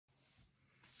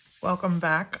Welcome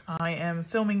back. I am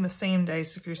filming the same day,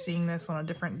 so if you're seeing this on a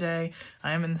different day,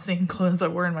 I am in the same clothes I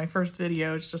wore in my first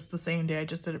video. It's just the same day. I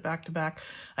just did it back to back.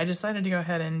 I decided to go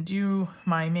ahead and do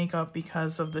my makeup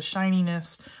because of the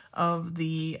shininess of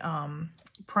the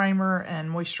primer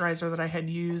and moisturizer that I had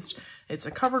used. It's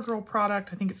a Covergirl product.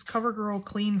 I think it's Covergirl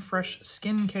Clean Fresh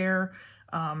Skincare.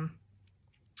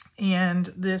 And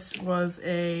this was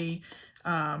a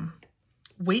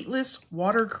Weightless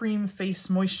Water Cream Face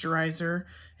Moisturizer.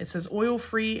 It says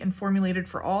oil-free and formulated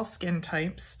for all skin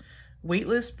types.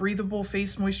 Weightless, breathable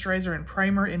face moisturizer and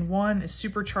primer in one is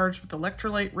supercharged with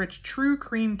electrolyte-rich true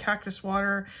cream cactus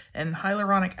water and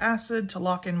hyaluronic acid to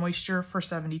lock in moisture for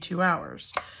 72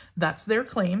 hours. That's their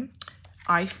claim.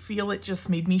 I feel it just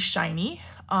made me shiny.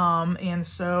 And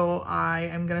so I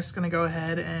am just gonna go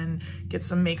ahead and get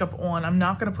some makeup on. I'm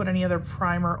not gonna put any other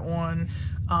primer on.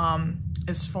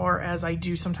 As far as I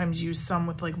do sometimes use some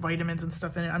with like vitamins and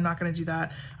stuff in it, I'm not gonna do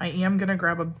that. I am gonna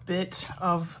grab a bit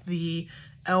of the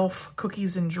E.l.f.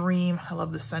 Cookies and Dream. I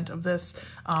love the scent of this,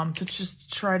 to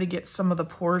just try to get some of the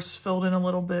pores filled in a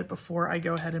little bit before I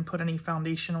go ahead and put any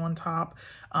foundation on top.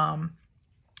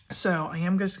 So I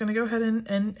am just gonna go ahead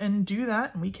and do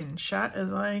that, and we can chat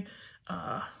as I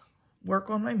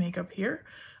work on my makeup here.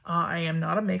 I am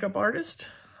not a makeup artist.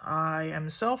 I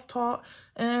am self-taught,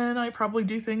 and I probably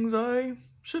do things I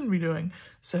shouldn't be doing.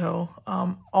 So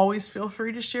always feel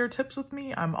free to share tips with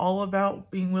me. I'm all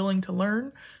about being willing to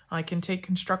learn. I can take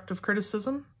constructive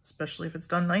criticism, especially if it's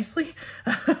done nicely.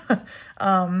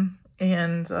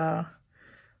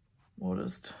 We'll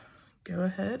just go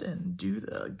ahead and do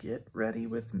the get ready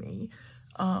with me.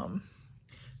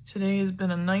 Today has been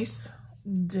a nice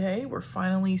day. We're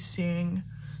finally seeing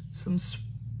some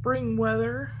spring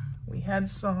weather. We had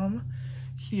some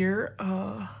here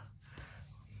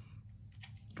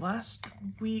last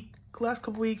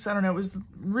couple weeks. I don't know, it was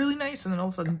really nice, and then all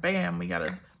of a sudden, bam, we got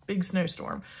a big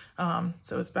snowstorm.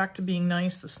 So it's back to being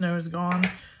nice. The snow is gone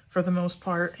for the most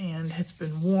part, and it's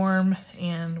been warm,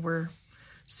 and we're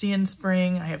seeing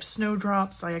spring. I have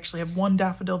snowdrops. I actually have one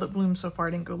daffodil that bloomed so far.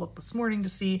 I didn't go look this morning to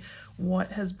see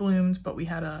what has bloomed, but we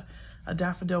had a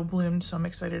daffodil bloomed, so I'm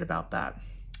excited about that.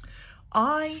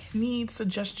 I need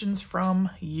suggestions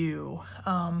from you.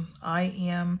 I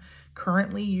am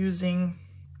currently using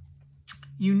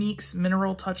Younique's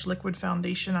Mineral Touch Liquid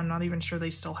Foundation. I'm not even sure they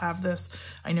still have this.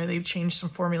 I know they've changed some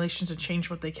formulations and changed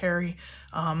what they carry.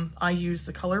 I use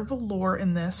the color Velour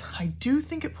in this. I do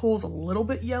think it pulls a little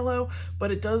bit yellow,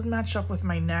 but it does match up with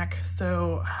my neck.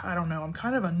 So I don't know, I'm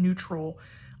kind of a neutral,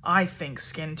 I think,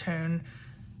 skin tone.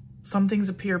 Some things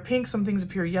appear pink, some things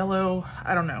appear yellow.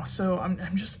 I don't know. So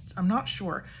I'm not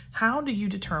sure. How do you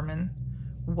determine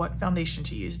what foundation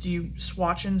to use? Do you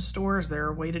swatch in store? Is there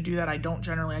a way to do that? I don't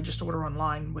generally. I just order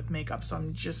online with makeup. So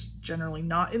I'm just generally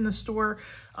not in the store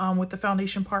with the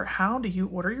foundation part. How do you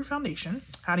order your foundation?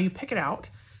 How do you pick it out?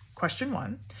 Question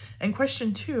one. And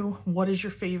question two, what is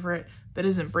your favorite that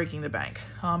isn't breaking the bank?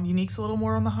 Younique's a little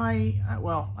more on the high,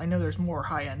 well, I know there's more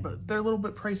high end, but they're a little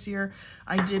bit pricier.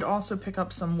 I did also pick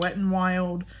up some Wet n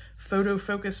Wild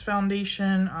Photofocus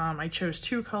foundation. I chose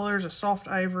two colors, a soft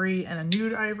ivory and a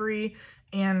nude ivory,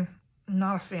 and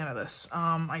not a fan of this.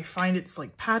 I find it's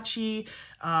like patchy,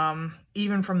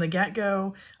 even from the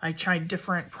get-go. I tried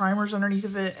different primers underneath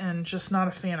of it and just not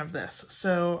a fan of this.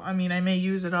 So, I mean, I may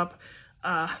use it up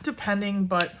depending,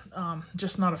 but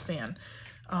just not a fan.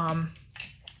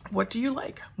 What do you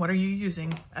like? What are you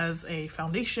using as a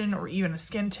foundation or even a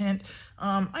skin tint?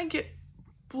 I get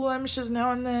blemishes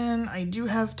now and then. I do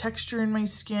have texture in my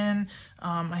skin.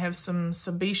 I have some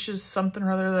sebaceous something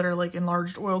or other that are like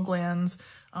enlarged oil glands.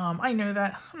 I know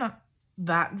that. I'm not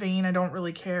that vain. I don't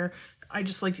really care. I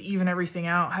just like to even everything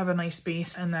out, have a nice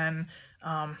base, and then,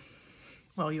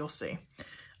 well, you'll see.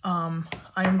 I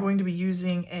am going to be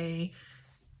using a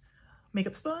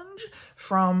makeup sponge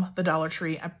from the Dollar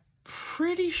Tree. I'm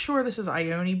pretty sure this is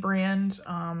Ioni brand.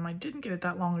 I didn't get it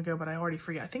that long ago, but I already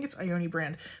forget. I think it's Ioni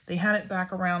brand. They had it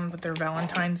back around with their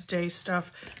Valentine's Day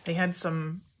stuff. They had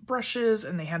some brushes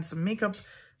and they had some makeup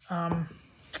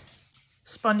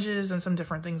sponges and some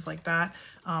different things like that.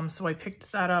 So I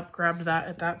picked that up, grabbed that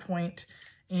at that point,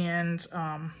 and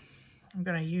I'm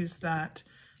gonna use that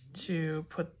to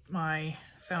put my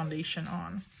foundation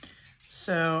on.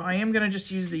 So I am gonna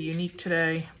just use the Younique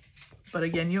today, but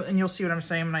again, you'll see what I'm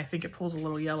saying. When I think it pulls a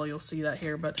little yellow, you'll see that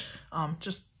here. But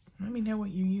just let me know what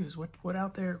you use. What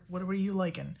out there? What are you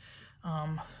liking?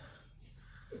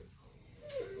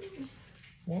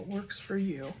 What works for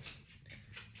you?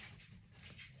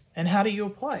 And how do you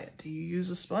apply it? Do you use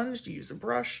a sponge? Do you use a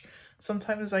brush?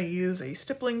 Sometimes I use a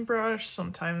stippling brush.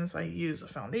 Sometimes I use a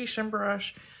foundation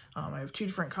brush. I have 2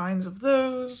 different kinds of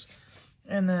those.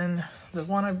 And then the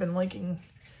one I've been liking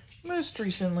most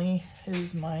recently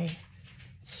is my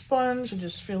sponge. I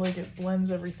just feel like it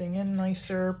blends everything in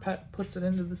nicer, puts it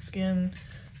into the skin.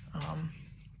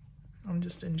 I'm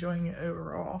just enjoying it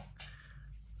overall.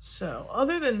 So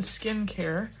other than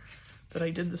skincare that I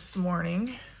did this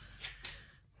morning,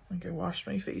 like I washed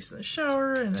my face in the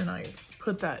shower and then I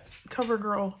put that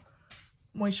Covergirl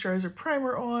moisturizer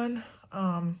primer on.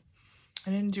 I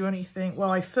didn't do anything.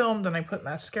 Well, I filmed and I put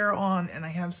mascara on and I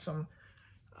have some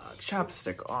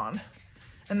chapstick on.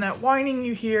 And that whining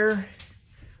you hear,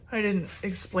 I didn't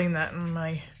explain that in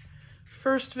my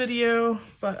first video,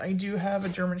 but I do have a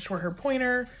German short hair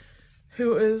pointer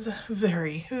who is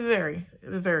very, very,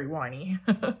 very whiny.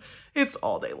 It's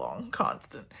all day long,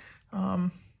 constant.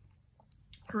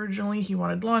 Originally he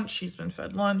wanted lunch, he's been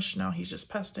fed lunch, now he's just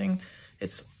pesting.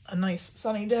 It's a nice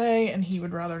sunny day and he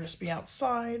would rather just be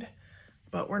outside,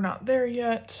 but we're not there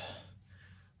yet.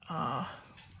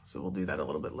 So we'll do that a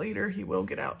little bit later. He will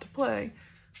get out to play,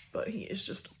 but he is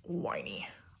just whiny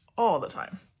all the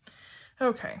time.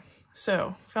 Okay,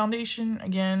 so foundation,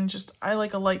 again, just I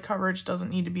like a light coverage, doesn't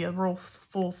need to be a real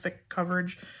full thick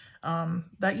coverage.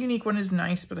 That Younique one is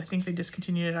nice, but I think they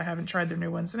discontinued it. I haven't tried their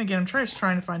new ones. And again, I'm just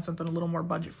trying to find something a little more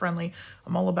budget friendly.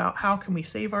 I'm all about how can we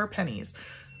save our pennies.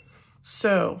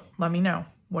 So let me know.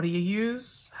 What do you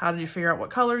use? How did you figure out what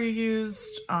color you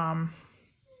used?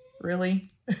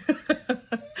 Really?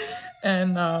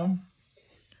 And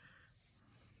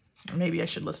maybe I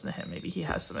should listen to him. Maybe he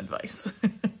has some advice.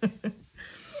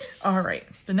 All right.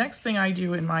 The next thing I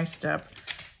do in my step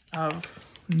of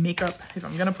makeup, if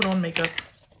I'm going to put on makeup,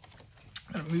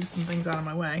 I'm going to move some things out of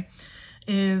my way,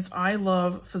 is I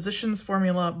love Physicians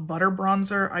Formula Butter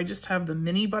Bronzer. I just have the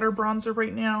mini butter bronzer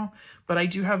right now, but I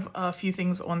do have a few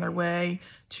things on their way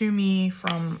to me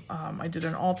from, I did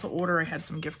an Ulta order. I had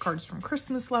some gift cards from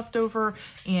Christmas left over,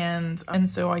 and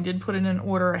so I did put in an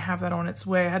order. I have that on its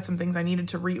way. I had some things I needed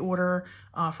to reorder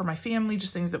for my family,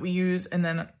 just things that we use, and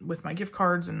then with my gift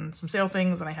cards and some sale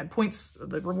things, and I had points,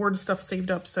 the reward stuff saved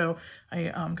up, so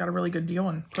I got a really good deal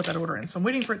and put that order in. So I'm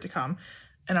waiting for it to come,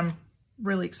 and I'm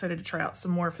really excited to try out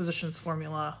some more Physicians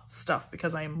Formula stuff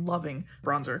because I am loving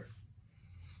bronzer.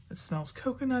 It smells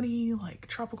coconutty, like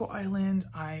tropical island.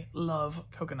 I love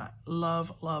coconut.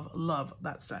 Love, love, love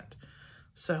that scent.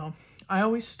 So I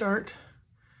always start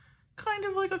kind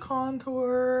of like a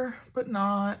contour, but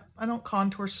not. I don't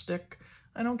contour stick.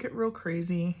 I don't get real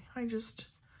crazy. I just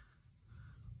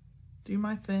do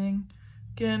my thing.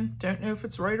 Again, don't know if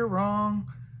it's right or wrong.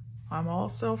 I'm all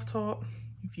self-taught.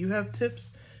 If you have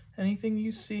tips, anything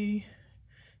you see,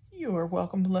 you are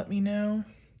welcome to let me know.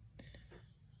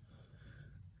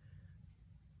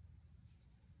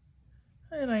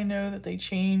 And I know that they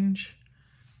change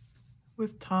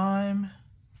with time.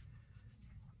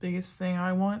 Biggest thing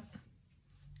I want,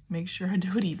 make sure I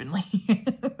do it evenly.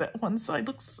 That one side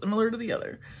looks similar to the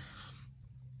other.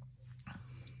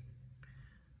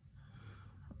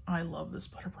 I love this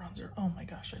butter bronzer. Oh my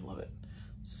gosh, I love it.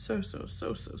 So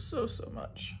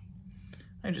much.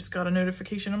 I just got a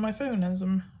notification on my phone as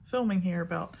I'm filming here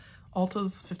about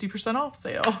Ulta's 50% off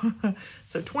sale.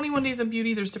 So 21 days of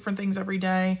beauty. There's different things every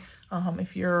day.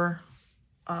 If you're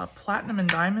platinum and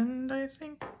diamond, I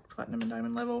think, platinum and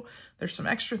diamond level, there's some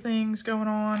extra things going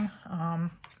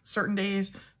on certain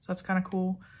days. So that's kind of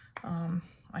cool.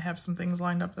 I have some things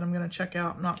lined up that I'm going to check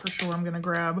out. I'm not for sure I'm going to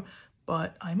grab,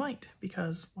 but I might,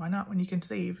 because why not when you can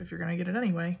save? If you're going to get it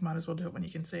anyway, might as well do it when you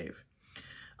can save.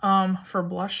 For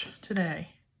blush today,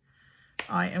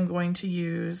 I am going to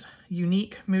use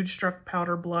Younique Moodstruck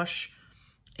Powder Blush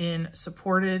in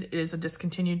Supported. It is a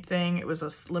discontinued thing. It was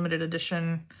a limited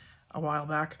edition a while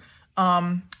back.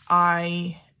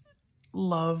 I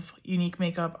love Younique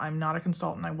makeup. I'm not a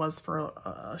consultant. I was for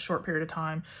a short period of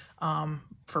time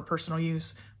for personal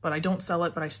use, but I don't sell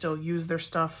it, but I still use their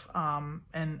stuff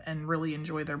and really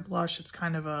enjoy their blush. It's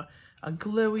kind of a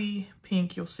glowy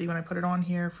pink. You'll see when I put it on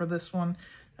here for this one.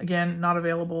 Again, not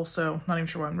available, so not even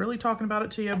sure why I'm really talking about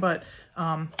it to you, but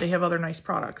they have other nice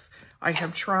products. I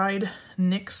have tried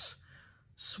NYX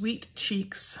Sweet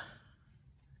Cheeks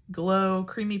Glow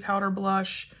Creamy Powder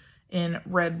Blush in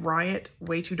Red Riot,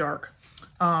 way too dark.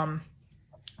 I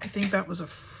think that was a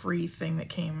free thing that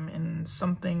came in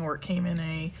something, or it came in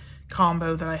a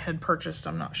combo that I had purchased.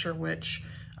 I'm not sure which.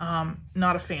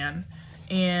 Not a fan.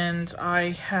 And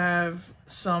I have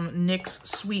some NYX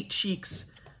Sweet Cheeks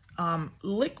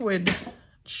liquid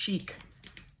cheek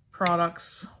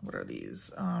products. What are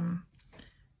these?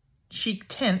 Cheek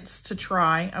tints to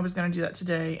try. I was going to do that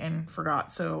today and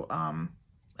forgot. So,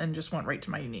 and just went right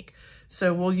to my Younique.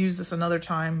 So we'll use this another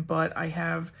time, but I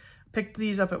have picked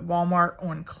these up at Walmart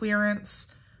on clearance.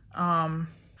 But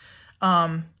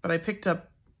I picked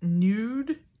up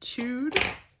Nude.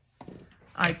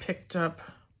 I picked up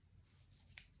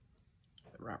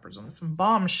the wrappers on this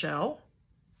Bombshell.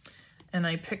 And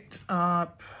I picked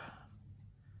up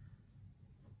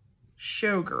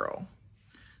Showgirl.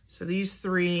 So these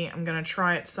three I'm going to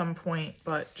try at some point,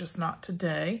 but just not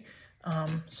today.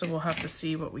 So we'll have to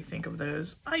see what we think of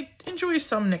those. I enjoy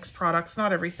some NYX products,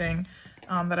 not everything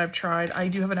that I've tried. I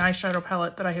do have an eyeshadow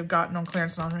palette that I have gotten on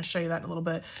clearance, and I'm going to show you that in a little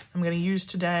bit. I'm going to use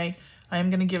today. I am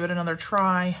going to give it another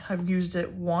try. I've used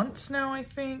it once now, I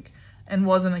think, and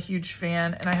wasn't a huge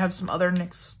fan. And I have some other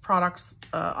NYX products,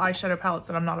 eyeshadow palettes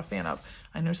that I'm not a fan of.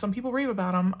 I know some people rave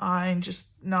about them. I'm just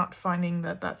not finding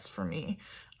that that's for me.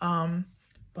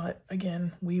 But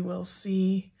again, we will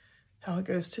see how it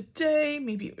goes today.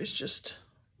 Maybe it was just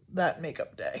that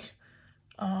makeup day.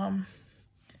 I'm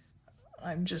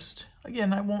just,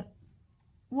 again, I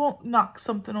won't knock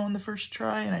something on the first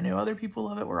try, and I know other people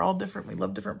love it. We're all different. We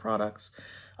love different products.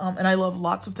 And I love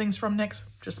lots of things from NYX,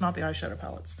 just not the eyeshadow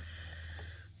palettes.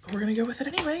 But we're gonna go with it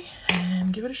anyway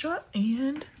and give it a shot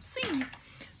and see.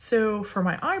 So for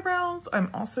my eyebrows, I'm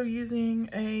also using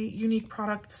a Younique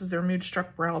product. This is their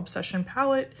Moodstruck Brow Obsession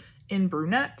palette in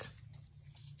brunette.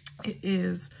 It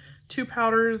is 2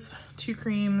 powders, 2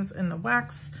 creams, and the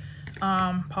wax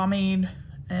pomade.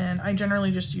 And I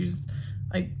generally just use,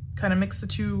 I kind of mix the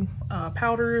 2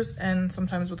 powders and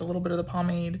sometimes with a little bit of the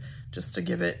pomade just to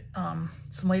give it some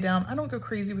lay down. I don't go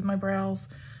crazy with my brows.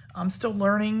 I'm still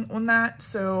learning on that.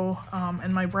 So,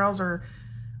 and my brows are,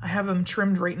 I have them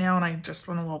trimmed right now, and I just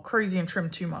went a little crazy and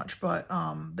trimmed too much, but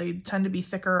they tend to be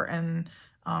thicker, and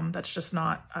that's just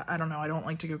not, I don't know, I don't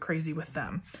like to go crazy with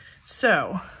them.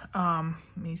 So let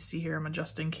me see here, I'm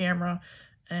adjusting camera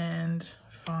and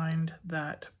find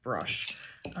that brush.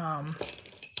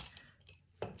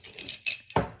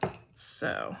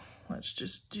 So let's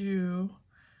just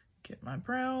get my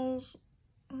brows,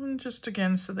 and just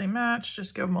again, so they match,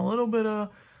 just give them a little bit of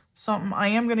something. I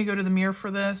am going to go to the mirror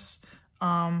for this.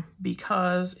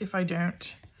 Because if I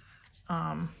don't,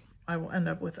 I will end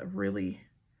up with a really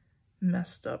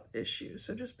messed up issue.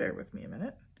 So just bear with me a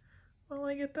minute while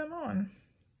I get them on.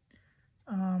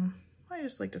 I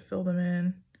just like to fill them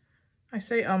in. I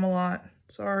say a lot.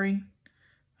 Sorry.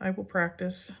 I will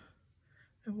practice.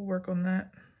 I will work on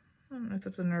that. I don't know if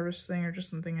that's a nervous thing or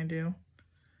just something I do.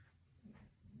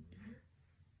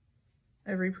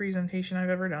 Every presentation I've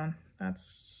ever done.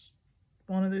 That's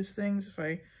one of those things. If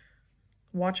I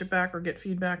watch it back or get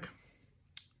feedback,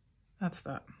 that's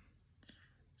that.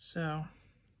 So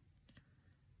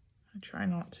I try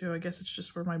not to. I guess it's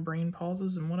just where my brain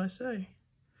pauses and what I say.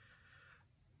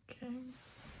 Okay,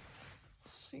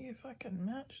 let's see if I can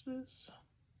match this.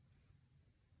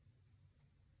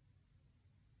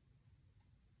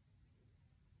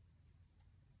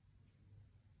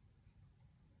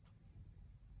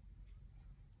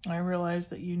 I realize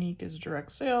that Younique is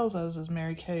direct sales, as is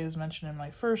Mary Kay, as mentioned in my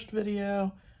first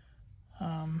video.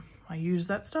 I use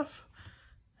that stuff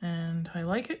and I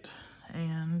like it,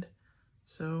 and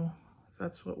so if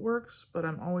that's what works, but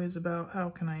I'm always about how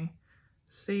can I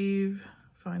save,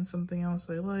 find something else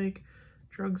I like,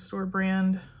 drugstore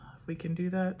brand, if we can do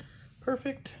that,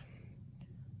 perfect.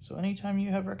 So anytime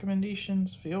you have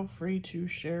recommendations, feel free to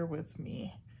share with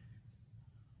me.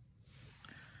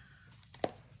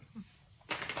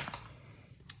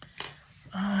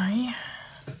 I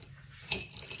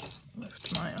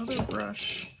left my other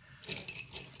brush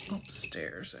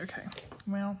upstairs. Okay,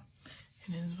 well,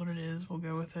 it is what it is. We'll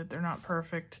go with it. They're not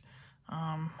perfect.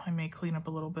 I may clean up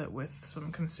a little bit with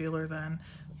some concealer then.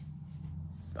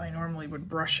 I normally would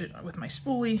brush it with my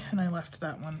spoolie, and I left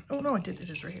that one. Oh no, I did. It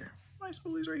is right here. My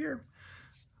spoolie's right here.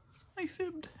 I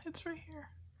fibbed. It's right here.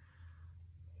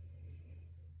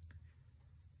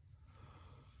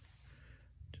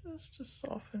 Just to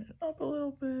soften it up a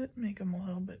little bit, make them a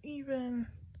little bit even.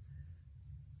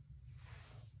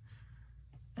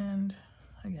 And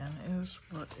again, it is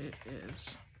what it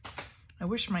is. I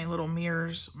wish my little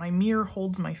mirrors, my mirror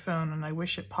holds my phone, and I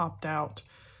wish it popped out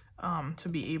to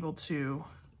be able to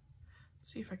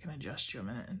see if I can adjust you a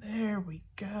minute. And there we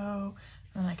go.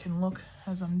 Then I can look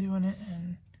as I'm doing it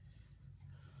and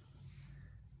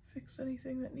fix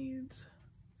anything that needs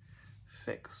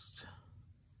fixed.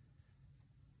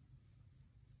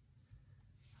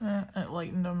 It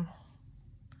lightened them,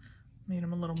 made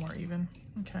them a little more even.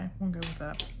 Okay, we'll go with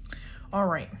that. All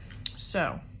right,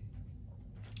 so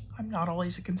I'm not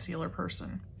always a concealer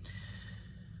person.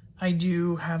 I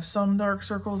do have some dark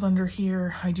circles under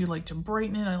here. I do like to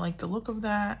brighten it. I like the look of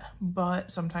that,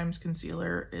 but sometimes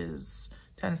concealer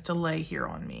tends to lay here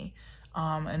on me.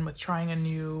 And with trying a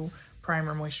new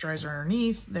primer moisturizer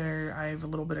underneath there, I have a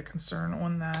little bit of concern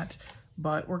on that,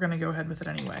 but we're gonna go ahead with it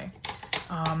anyway.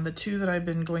 The two that I've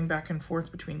been going back and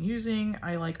forth between using,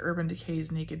 I like Urban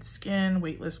Decay's Naked Skin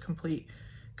Weightless Complete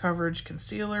Coverage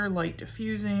Concealer, Light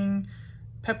Diffusing,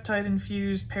 Peptide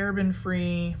Infused, Paraben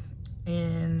Free,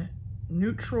 in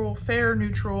neutral, fair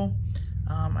neutral.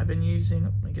 I've been using,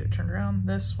 let me get it turned around,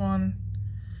 this one.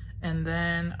 And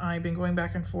then I've been going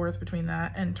back and forth between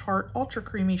that and Tarte Ultra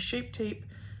Creamy Shape Tape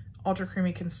Ultra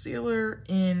Creamy Concealer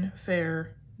in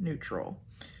fair neutral,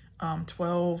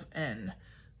 12N.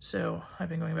 So I've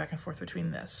been going back and forth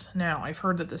between this. Now, I've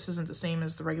heard that this isn't the same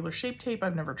as the regular Shape Tape.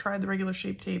 I've never tried the regular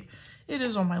Shape Tape. It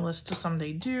is on my list to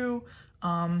someday do.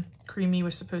 Creamy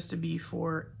was supposed to be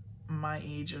for my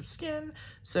age of skin,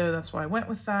 so that's why I went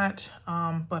with that.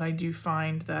 But I do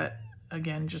find that,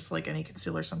 again, just like any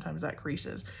concealer, sometimes that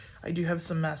creases. I do have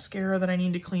some mascara that I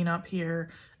need to clean up here,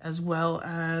 as well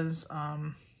as,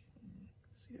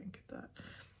 let's see if I can get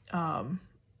that,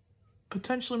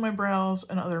 potentially my brows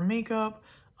and other makeup.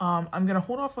 I'm going to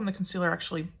hold off on the concealer,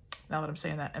 actually, now that I'm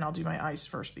saying that, and I'll do my eyes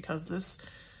first, because this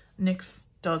NYX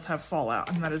does have fallout,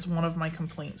 and that is one of my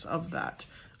complaints of that.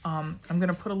 I'm going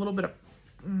to put a little bit of,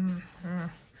 I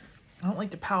don't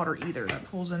like the powder either. That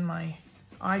pulls in my,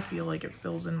 I feel like it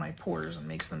fills in my pores and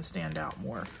makes them stand out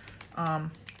more.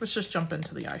 Let's just jump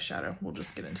into the eyeshadow. We'll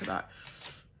just get into that.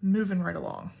 Moving right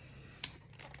along.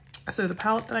 So the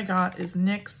palette that I got is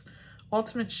NYX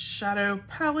Ultimate Shadow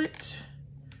Palette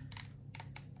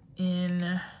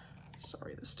in,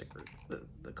 sorry, the sticker,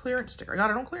 the clearance sticker. I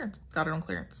got it on clearance. Got it on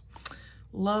clearance.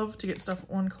 Love to get stuff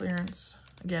on clearance.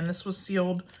 Again, this was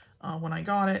sealed when I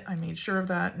got it. I made sure of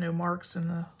that. No marks in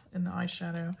the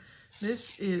eyeshadow.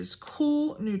 This is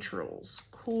Cool Neutrals.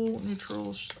 Cool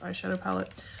Neutrals eyeshadow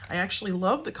palette. I actually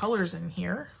love the colors in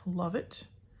here. Love it.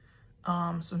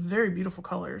 Some very beautiful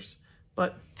colors,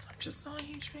 but I'm just not a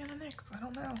huge fan of NYX. I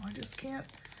don't know. I just can't.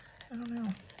 I don't know.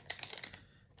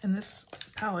 And this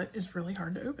palette is really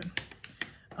hard to open.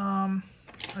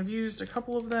 I've used a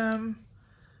couple of them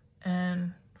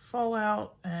and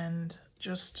fallout and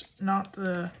just not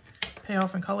the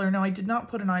payoff in color. Now, I did not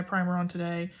put an eye primer on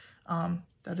today.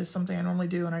 That is something I normally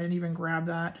do, and I didn't even grab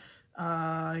that.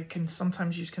 I can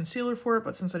sometimes use concealer for it,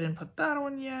 but since I didn't put that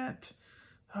on yet,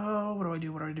 oh, what do I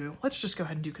do? What do I do? Let's just go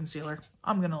ahead and do concealer.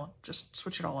 I'm going to just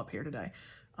switch it all up here today.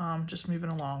 Just moving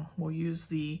along. We'll use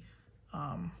the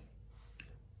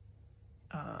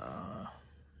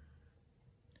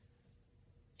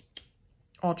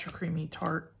Ultra Creamy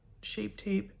Tarte Shape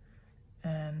Tape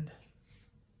and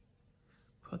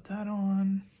put that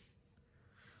on.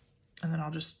 And then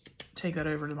I'll just take that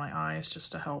over to my eyes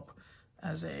just to help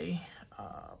as a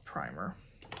primer.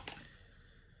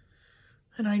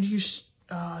 And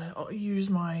I'll use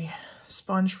my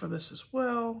sponge for this as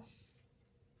well.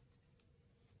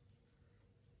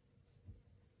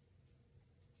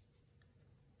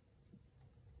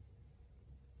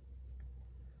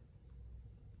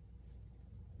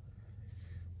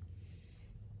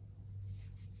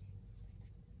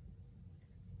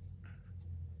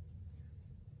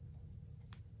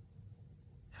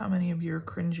 How many of you are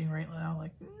cringing right now?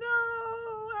 Like, no,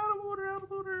 out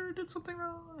of order, did something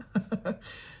wrong.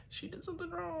 She did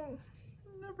something wrong.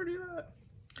 Never do that.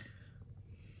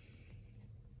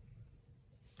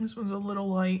 This one's a little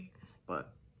light,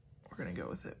 but we're gonna go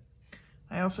with it.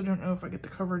 I also don't know if I get the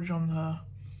coverage on the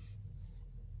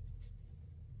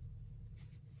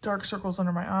dark circles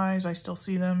under my eyes. I still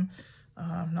see them.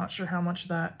 I'm not sure how much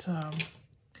that,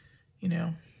 you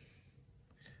know,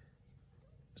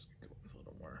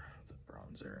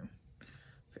 and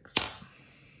fix that.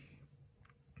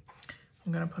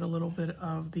 I'm going to put a little bit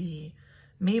of the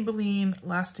Maybelline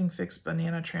Lasting Fix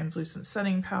Banana Translucent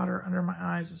Setting Powder under my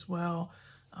eyes as well.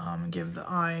 Give the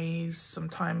eyes some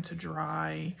time to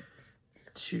dry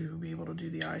to be able to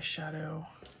do the eyeshadow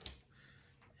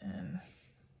and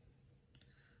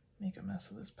make a mess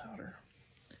of this powder.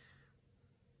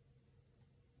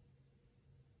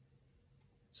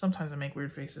 Sometimes I make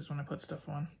weird faces when I put stuff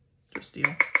on. Just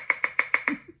deal.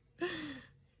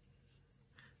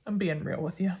 I'm being real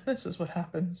with you. This is what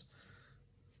happens.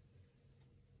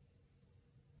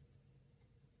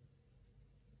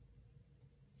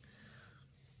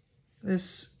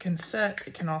 This can set,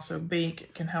 it can also bake,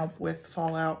 it can help with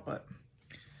fallout, but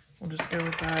we'll just go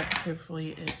with that.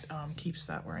 Hopefully it keeps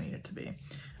that where I need it to be.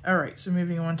 All right, so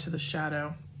moving on to the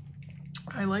shadow.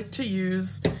 I like to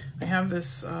use, I have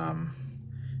this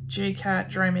J-Cat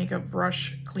Dry Makeup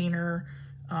Brush Cleaner.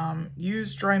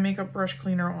 Use dry makeup brush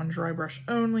cleaner on dry brush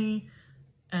only,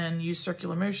 and use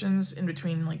circular motions in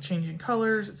between like changing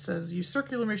colors. It says use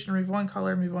circular motion to remove one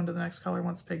color, move on to the next color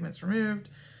once the pigment's removed.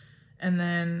 And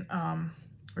then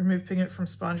remove pigment from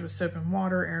sponge with soap and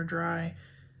water, air dry.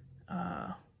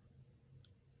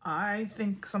 I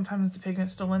think sometimes the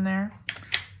pigment's still in there.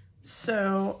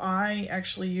 So I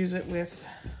actually use it with,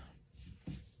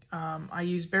 I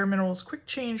use Bare Minerals Quick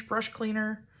Change Brush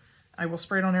Cleaner. I will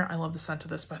spray it on there. I love the scent of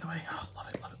this, by the way. Oh,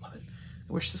 love it, love it, love it.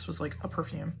 I wish this was like a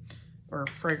perfume or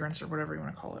fragrance or whatever you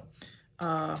want to call it.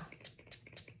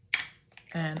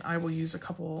 And I will use a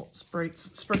couple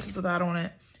spritzes of that on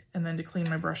it, and then to clean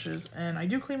my brushes. And I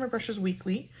do clean my brushes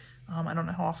weekly. I don't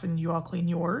know how often you all clean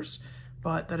yours,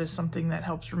 but that is something that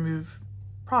helps remove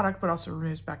product, but also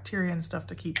removes bacteria and stuff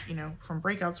to keep, you know, from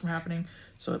breakouts from happening.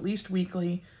 So at least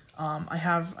weekly.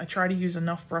 I try to use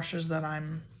enough brushes that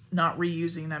I'm not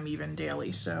reusing them even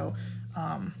daily. So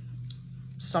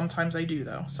sometimes I do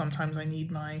though. Sometimes I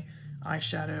need my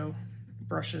eyeshadow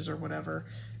brushes or whatever,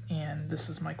 and this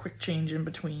is my quick change in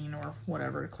between or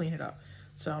whatever to clean it up.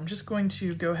 So I'm just going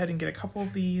to go ahead and get a couple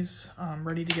of these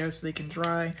ready to go so they can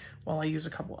dry while I use a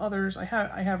couple others.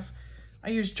 I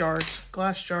use jars,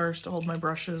 glass jars to hold my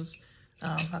brushes.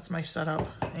 That's my setup,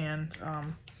 and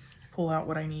pull out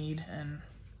what I need. And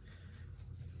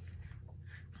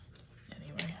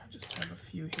anyway, I just have a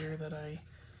few here that I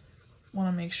want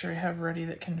to make sure I have ready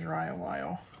that can dry a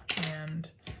while and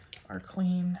are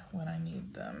clean when I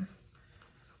need them.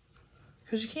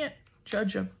 Because you can't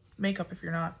judge a makeup if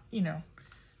you're not, you know,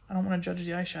 I don't want to judge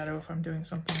the eyeshadow if I'm doing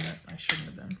something that I shouldn't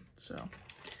have been. So,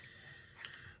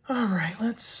 all right,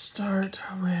 let's start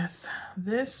with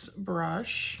this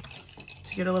brush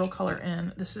to get a little color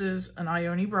in. This is an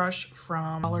Ioni brush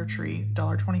from Dollar Tree,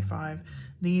 $1.25.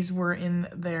 These were in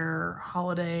their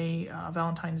holiday,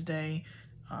 Valentine's Day,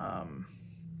 what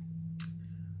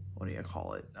do you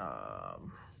call it,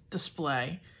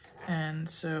 display. And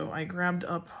so I grabbed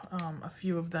up a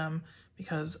few of them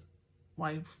because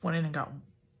I went in and got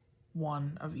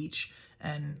one of each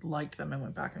and liked them and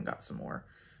went back and got some more.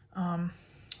 I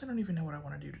don't even know what I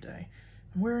want to do today.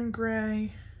 I'm wearing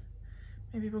gray.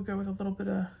 Maybe we'll go with a little bit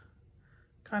of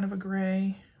kind of a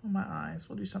gray on my eyes.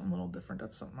 We'll do something a little different.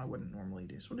 That's something I wouldn't normally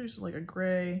do. So we'll do like a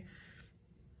gray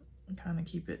and kind of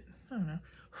keep it, I don't know,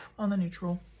 on the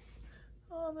neutral.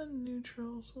 On the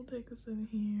neutrals, we'll take this in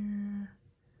here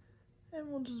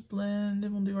and we'll just blend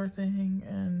and we'll do our thing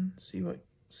and see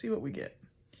what we get.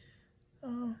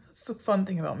 That's the fun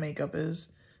thing about makeup is,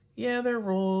 yeah, there are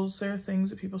rules, there are things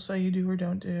that people say you do or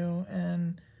don't do,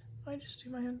 and I just do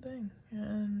my own thing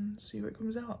and see what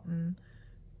comes out and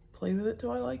play with it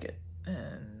till I like it.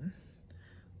 And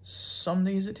some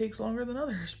days it takes longer than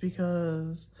others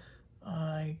because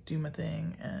I do my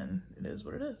thing and it is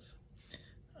what it is.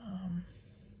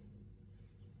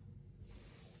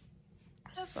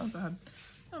 That's not bad.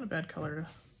 Not a bad color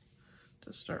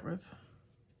to start with.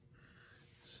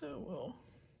 So we'll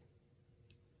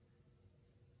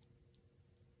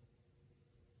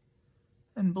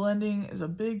and blending is a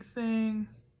big thing.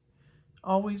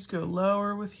 Always go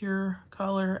lower with your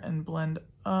color and blend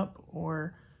up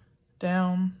or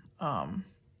down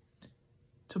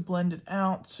to blend it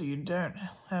out so you don't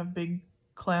have big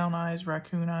clown eyes,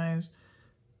 raccoon eyes.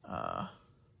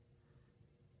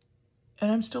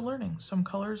 And I'm still learning. Some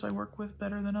colors I work with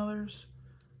better than others.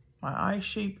 My eye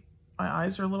shape, my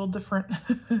eyes are a little different.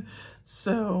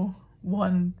 So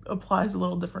one applies a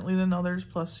little differently than others.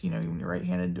 Plus, you know, when you're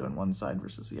right-handed doing one side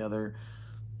versus the other,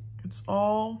 it's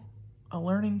all a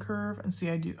learning curve. And see,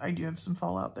 I do have some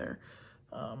fallout there.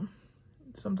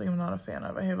 Something I'm not a fan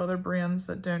of. I have other brands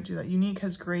that don't do that. Younique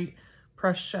has great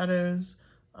pressed shadows.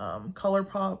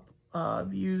 ColourPop,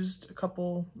 I've used a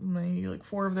couple, maybe like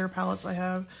 4 of their palettes I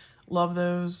have. Love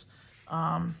those.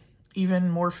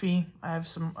 Even Morphe, I have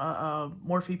some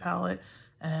Morphe palette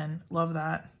and love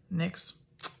that. NYX,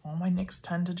 all my NYX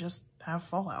tend to just have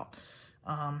fallout.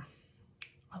 I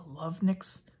love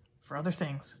NYX for other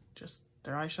things. Just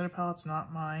their eyeshadow palette's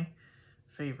not my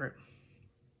favorite.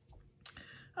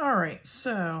 All right,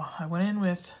 so I went in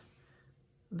with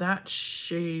that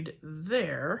shade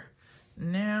there.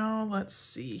 Now let's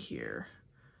see here.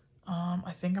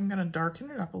 I think I'm gonna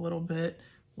darken it up a little bit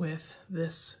with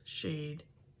this shade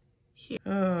here.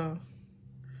 Oh,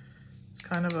 it's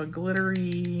kind of a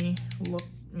glittery look,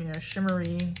 you know,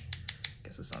 shimmery. I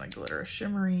guess it's not a glitter, a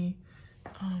shimmery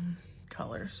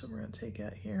color. So we're gonna take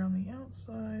it here on the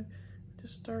outside,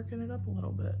 just darken it up a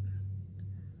little bit.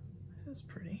 It's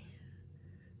pretty.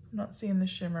 I'm not seeing the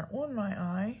shimmer on my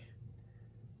eye,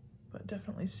 but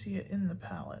definitely see it in the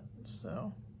palette.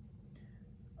 So,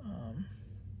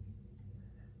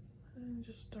 and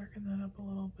just darken that up a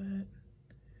little bit.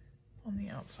 on the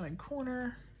outside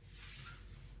corner.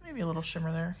 Maybe a little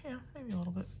shimmer there. Yeah, maybe a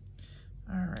little bit.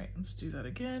 All right, let's do that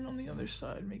again on the other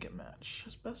side. Make it match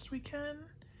as best we can.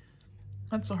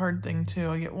 That's a hard thing too.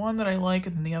 I get one that I like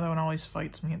and then the other one always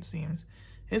fights me, it seems.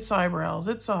 It's eyebrows,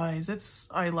 it's eyes, it's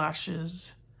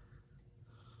eyelashes.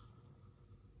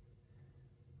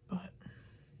 But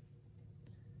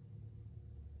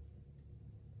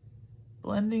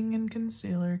blending and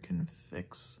concealer can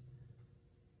fix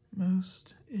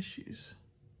most issues.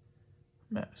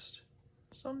 Most.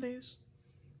 Some days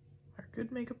are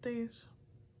good makeup days.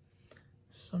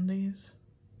 Some days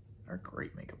are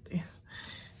great makeup days.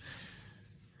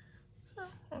 So,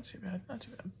 not too bad, not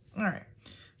too bad. All right,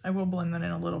 I will blend that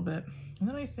in a little bit. And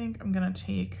then I think I'm gonna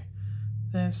take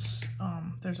this,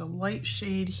 there's a light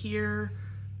shade here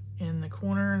in the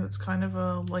corner that's kind of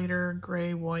a lighter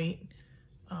gray white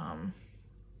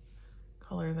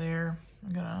color there.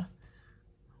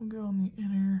 We'll go on the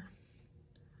inner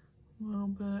a little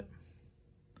bit,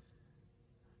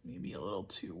 maybe a little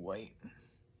too white.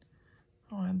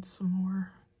 I'll add some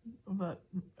more of that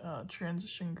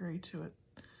transition gray to it,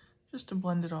 just to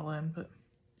blend it all in, but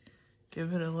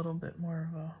give it a little bit more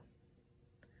of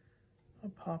a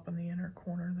pop in the inner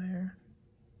corner there.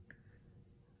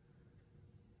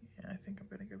 Yeah, I think I'm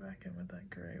gonna go back in with that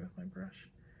gray with my brush.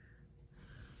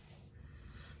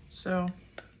 So,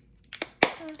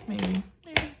 maybe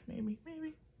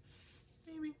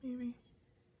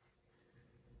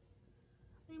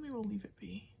we'll leave it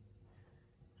be.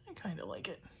 I kind of like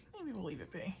it. Maybe we'll leave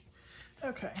it be.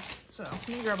 Okay, so let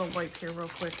me grab a wipe here real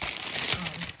quick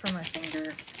from my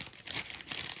finger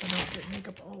so I don't get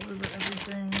makeup all over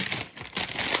everything.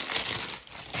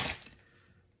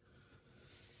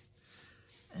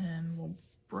 And we'll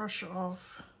brush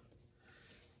off,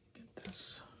 get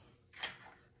this.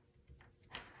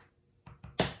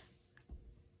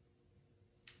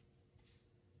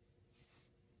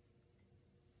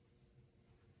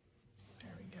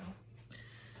 There we go.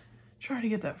 Try to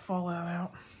get that fallout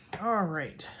out. All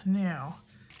right, now,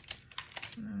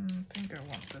 I think I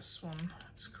want this one.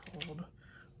 It's called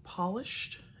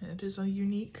Polished. It is a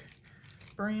Younique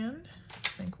brand. I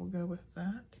think we'll go with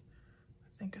that.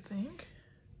 I think.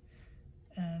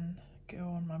 And go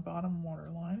on my bottom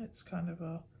waterline. It's kind of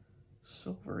a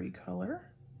silvery color.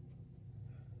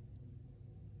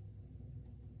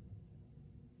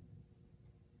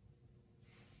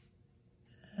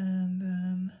 And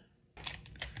then,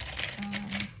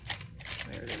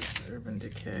 there it is, Urban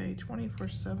Decay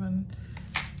 24/7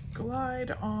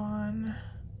 Glide On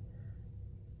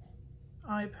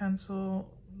Eye Pencil,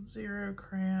 0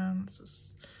 crayon. This is,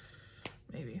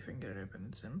 maybe if I can get it open,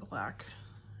 it's in black.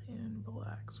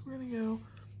 So we're gonna go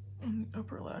on the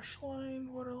upper lash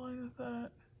line, waterline with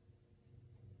that.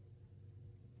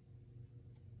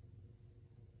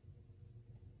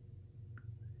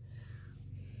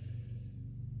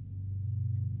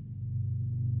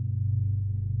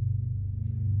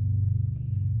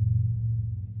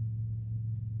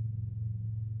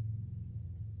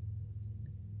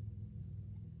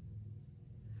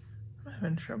 I'm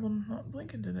having trouble not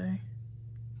blinking today.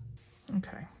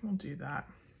 Okay, we'll do that.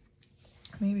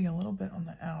 Maybe a little bit on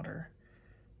the outer.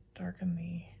 Darken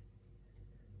the...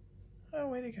 Oh,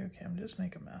 way to go, Kim. Just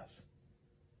make a mess.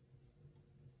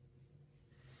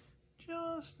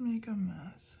 Just make a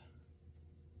mess.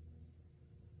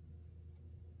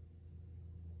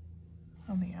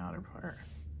 On the outer part.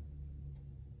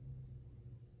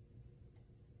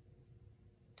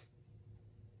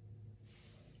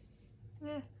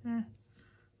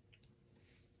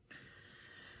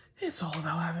 It's all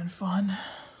about having fun.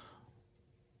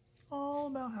 All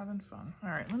about having fun. All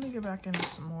right, let me go back into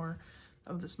some more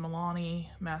of this Milani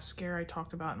mascara I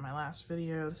talked about in my last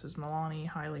video. This is Milani,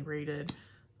 highly rated.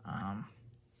 And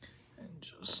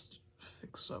just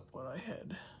fix up what I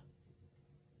had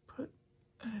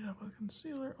ended up with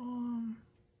concealer on.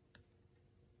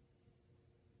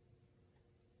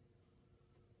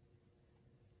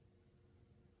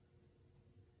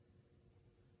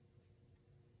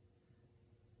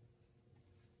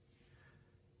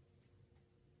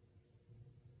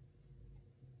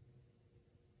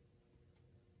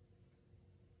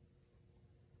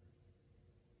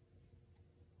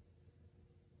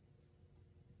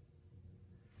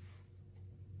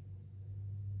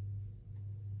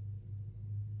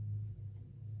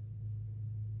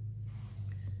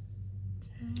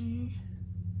 Okay.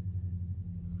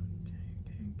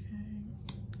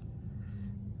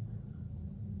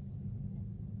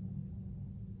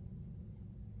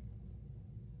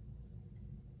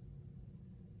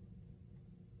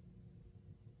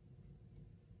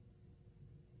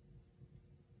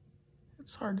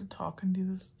 It's hard to talk and do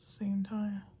this at the same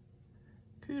time.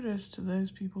 Kudos to those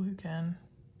people who can.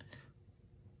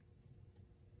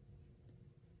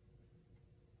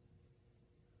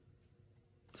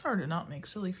 It's hard to not make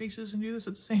silly faces and do this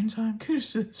at the same time.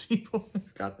 Kudos to those people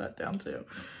who've got that down too.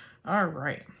 All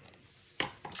right.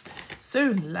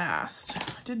 So last,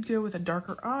 I did go with a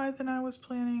darker eye than I was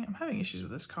planning. I'm having issues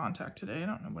with this contact today. I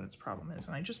don't know what its problem is,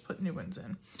 and I just put new ones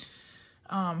in.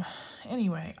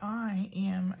 Anyway, I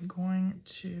am going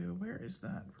to, where is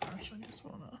that brush? I just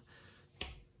wanna,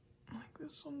 like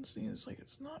this one seems like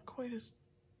it's not quite as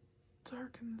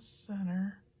dark in the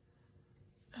center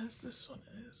as this one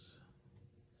is.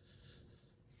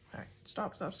 All right,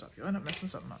 stop. You'll end up messing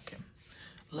something up, Kim.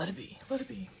 Let it be, let it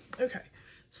be. Okay,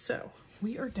 so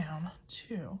we are down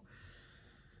to,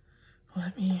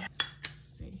 let me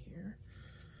see here.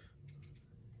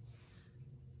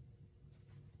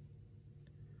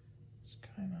 Just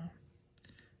kind of,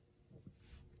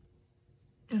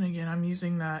 and again, I'm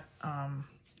using that,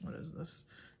 what is this?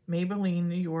 Maybelline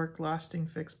New York Lasting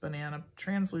Fix Banana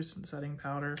Translucent Setting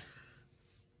Powder.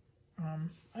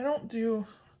 I don't do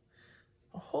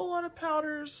a whole lot of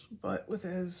powders, but with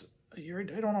as, I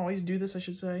don't always do this, I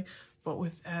should say, but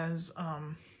with as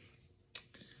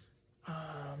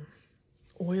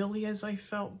oily as I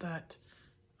felt that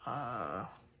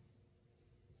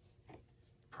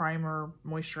primer,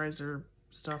 moisturizer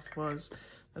stuff was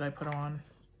that I put on,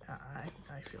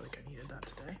 I feel like I needed that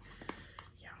today.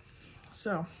 Yeah.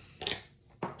 So,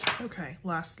 okay,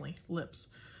 lastly, lips.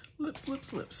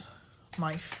 Lips.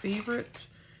 My favorite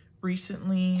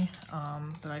recently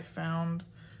that I found,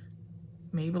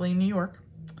 Maybelline New York,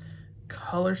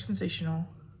 Color Sensational,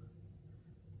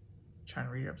 trying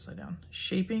to read it upside down,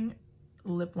 Shaping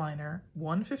Lip Liner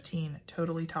 115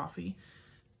 Totally Toffee.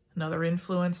 Another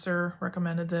influencer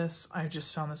recommended this. I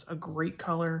just found this a great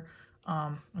color.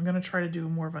 I'm gonna try to do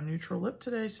more of a neutral lip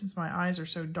today since my eyes are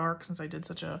so dark, since I did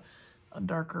such a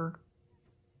darker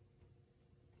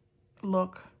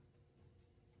look.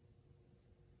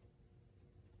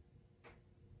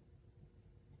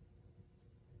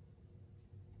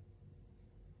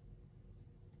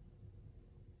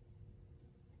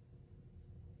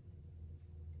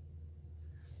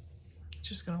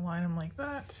 Just gonna line them like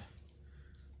that.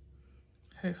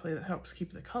 Hopefully that helps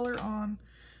keep the color on.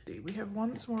 See, we have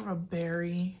one that's more of a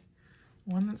berry,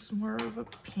 one that's more of a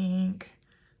pink,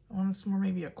 one that's more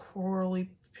maybe a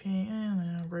corally pink,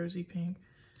 and a rosy pink.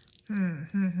 I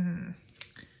think I'm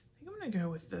gonna go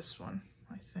with this one,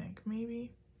 I think,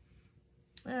 maybe.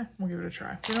 We'll give it a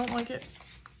try. If you don't like it,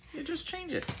 you just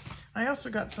change it. I also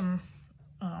got some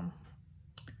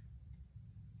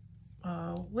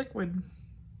liquid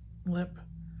lip.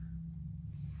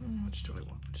 Which do I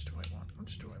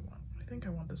want? I think I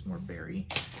want this more berry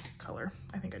color.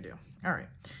 I think I do. All right.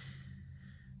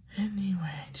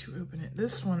 Anyway, to open it,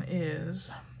 this one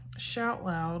is Shout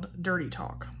Loud Dirty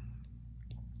Talk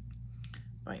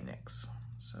by NYX.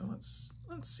 So let's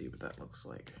see what that looks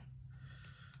like.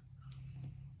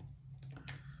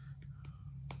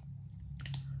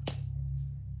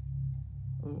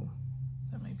 Ooh,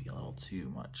 that might be a little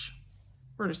too much.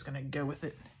 We're just gonna go with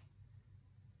it.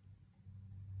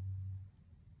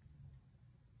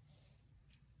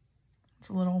 It's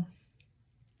a little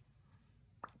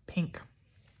pink.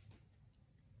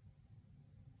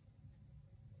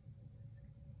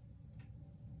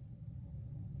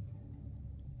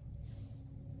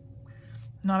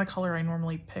 Not a color I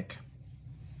normally pick.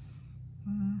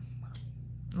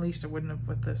 At least I wouldn't have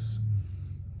with this.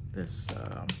 It's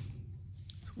a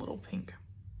little pink.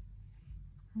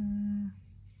 You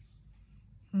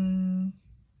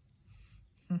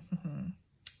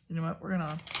know what?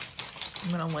 I'm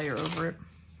gonna layer over it.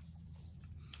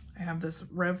 I have this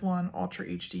Revlon Ultra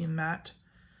HD Matte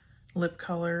lip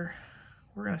color.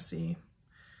 We're gonna see.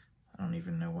 I don't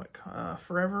even know what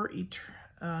Forever.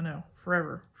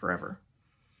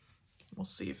 We'll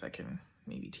see if I can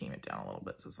maybe tame it down a little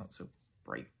bit so it's not so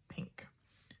bright pink.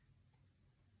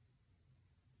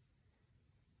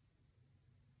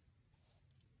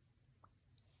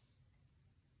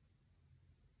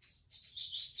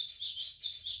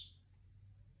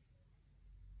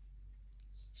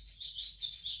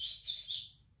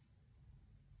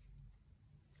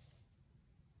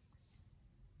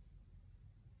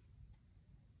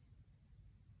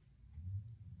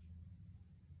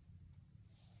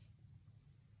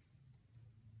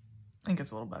 I think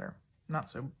it's a little better. Not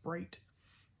so bright,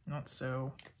 not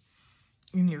so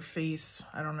in your face.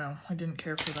 I don't know. I didn't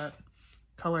care for that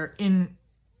color in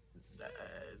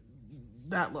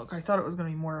that look. I thought it was going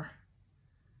to be more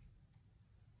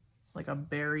like a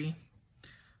berry.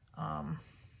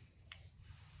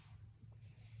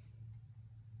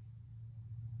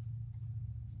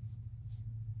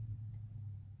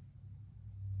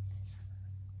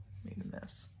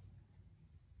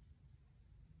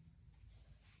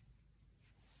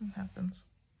 What happens?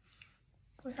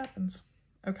 What happens?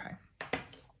 Okay.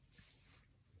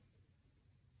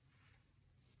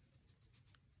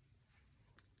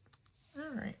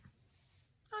 All right.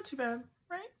 Not too bad,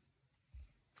 right?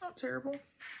 Not terrible.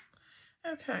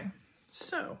 Okay,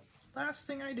 so last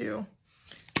thing I do,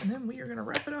 and then we are gonna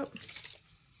wrap it up.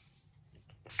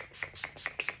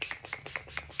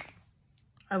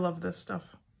 I love this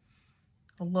stuff.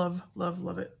 I love, love,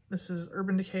 love it. This is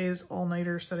Urban Decay's All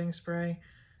Nighter Setting Spray,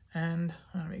 and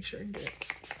I wanna make sure I can get it.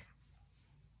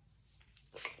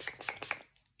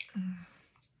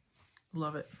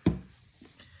 Love it.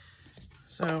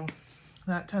 So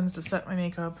that tends to set my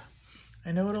makeup.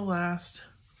 I know it'll last.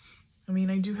 I mean,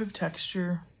 I do have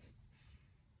texture.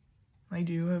 I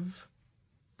do have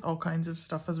all kinds of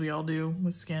stuff, as we all do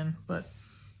with skin, but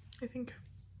I think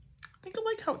I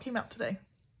like how it came out today.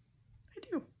 I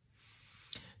do.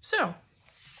 So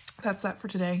that's that for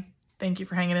today. Thank you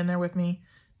for hanging in there with me.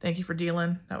 Thank you for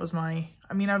dealing. That was I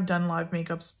mean, I've done live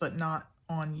makeups, but not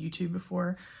on YouTube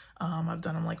before. I've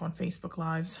done them like on Facebook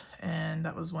Lives, and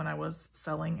that was when I was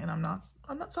selling, and I'm not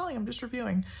selling, I'm just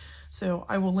reviewing. So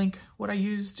I will link what I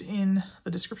used in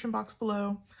the description box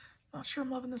below. Not sure I'm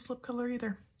loving this lip color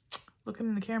either. Looking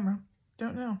in the camera,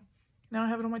 don't know. Now I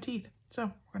have it on my teeth. So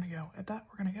we're gonna go at that.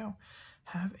 We're gonna go.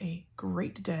 Have a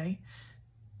great day.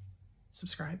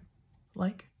 Subscribe,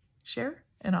 like, share,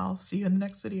 and I'll see you in the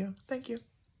next video. Thank you.